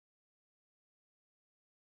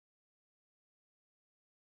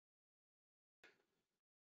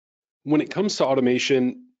When it comes to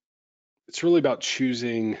automation, it's really about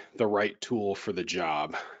choosing the right tool for the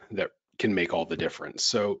job that can make all the difference.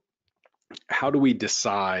 So, how do we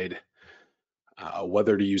decide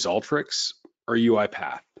whether to use Alteryx or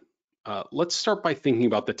UiPath? Let's start by thinking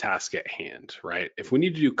about the task at hand, right? If we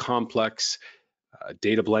need to do complex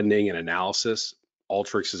data blending and analysis,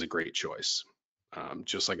 Alteryx is a great choice.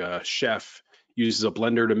 Just like a chef uses a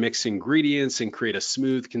blender to mix ingredients and create a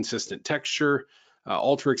smooth, consistent texture,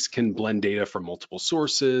 Alteryx can blend data from multiple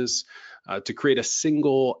sources to create a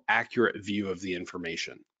single, accurate view of the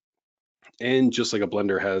information. And just like a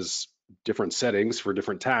blender has different settings for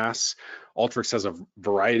different tasks, Alteryx has a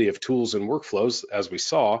variety of tools and workflows, as we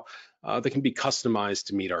saw, that can be customized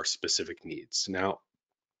to meet our specific needs. Now,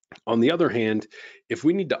 on the other hand, if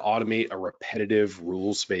we need to automate a repetitive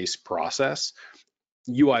rules-based process,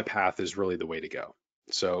 UiPath is really the way to go.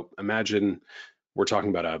 So imagine we're talking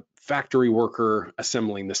about a factory worker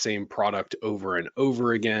assembling the same product over and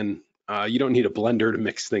over again. You don't need a blender to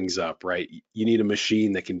mix things up, right? You need a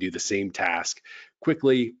machine that can do the same task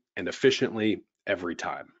quickly and efficiently every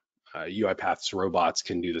time. UiPath's robots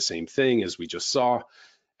can do the same thing as we just saw,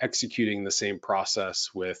 executing the same process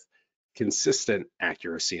with consistent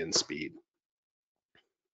accuracy and speed.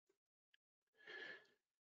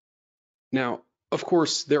 Now, of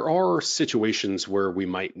course, there are situations where we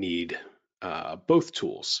might need both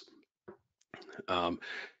tools. Um,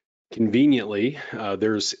 Conveniently,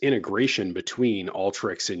 there's integration between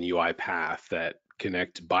Alteryx and UiPath that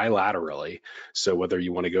connect bilaterally. So whether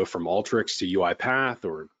you want to go from Alteryx to UiPath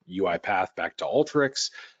or UiPath back to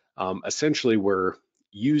Alteryx, essentially we're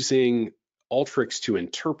using Alteryx to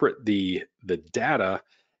interpret the data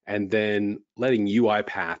and then letting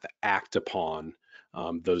UiPath act upon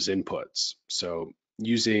those inputs. So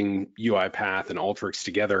using UiPath and Alteryx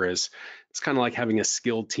together is it's kind of like having a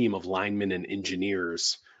skilled team of linemen and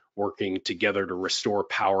engineers working together to restore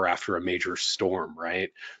power after a major storm,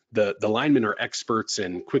 right? The linemen are experts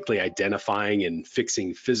in quickly identifying and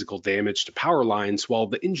fixing physical damage to power lines, while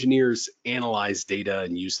the engineers analyze data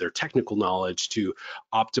and use their technical knowledge to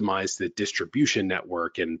optimize the distribution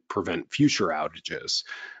network and prevent future outages.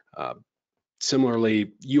 Uh,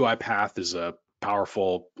 Similarly, UiPath is a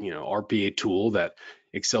powerful, RPA tool that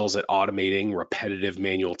excels at automating repetitive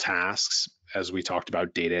manual tasks, as we talked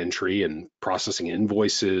about data entry and processing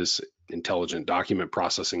invoices, intelligent document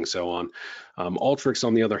processing, so on. Alteryx,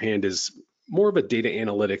 on the other hand, is more of a data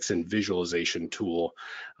analytics and visualization tool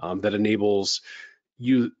that enables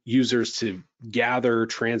users to gather,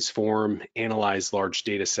 transform, analyze large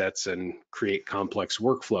data sets, and create complex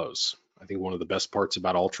workflows. I think one of the best parts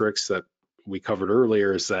about Alteryx that we covered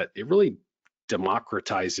earlier is that it really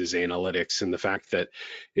democratizes analytics, and the fact that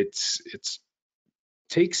it's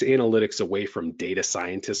takes analytics away from data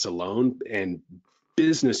scientists alone, and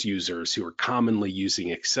business users who are commonly using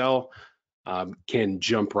Excel can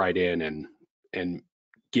jump right in and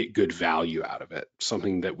get good value out of it.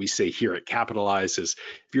 Something that we say here at Capitalize is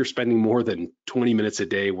if you're spending more than 20 minutes a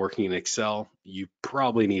day working in Excel, you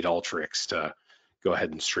probably need Alteryx to go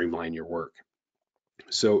ahead and streamline your work.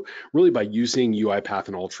 So really by using UiPath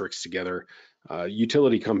and Alteryx together,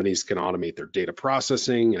 utility companies can automate their data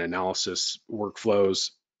processing and analysis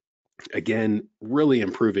workflows. Again, really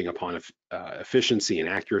improving upon efficiency and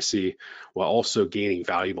accuracy while also gaining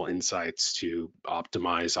valuable insights to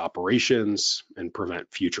optimize operations and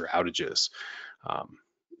prevent future outages.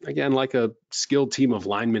 Again, like a skilled team of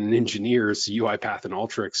linemen and engineers, UiPath and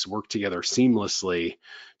Alteryx work together seamlessly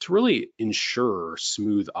to really ensure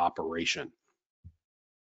smooth operation.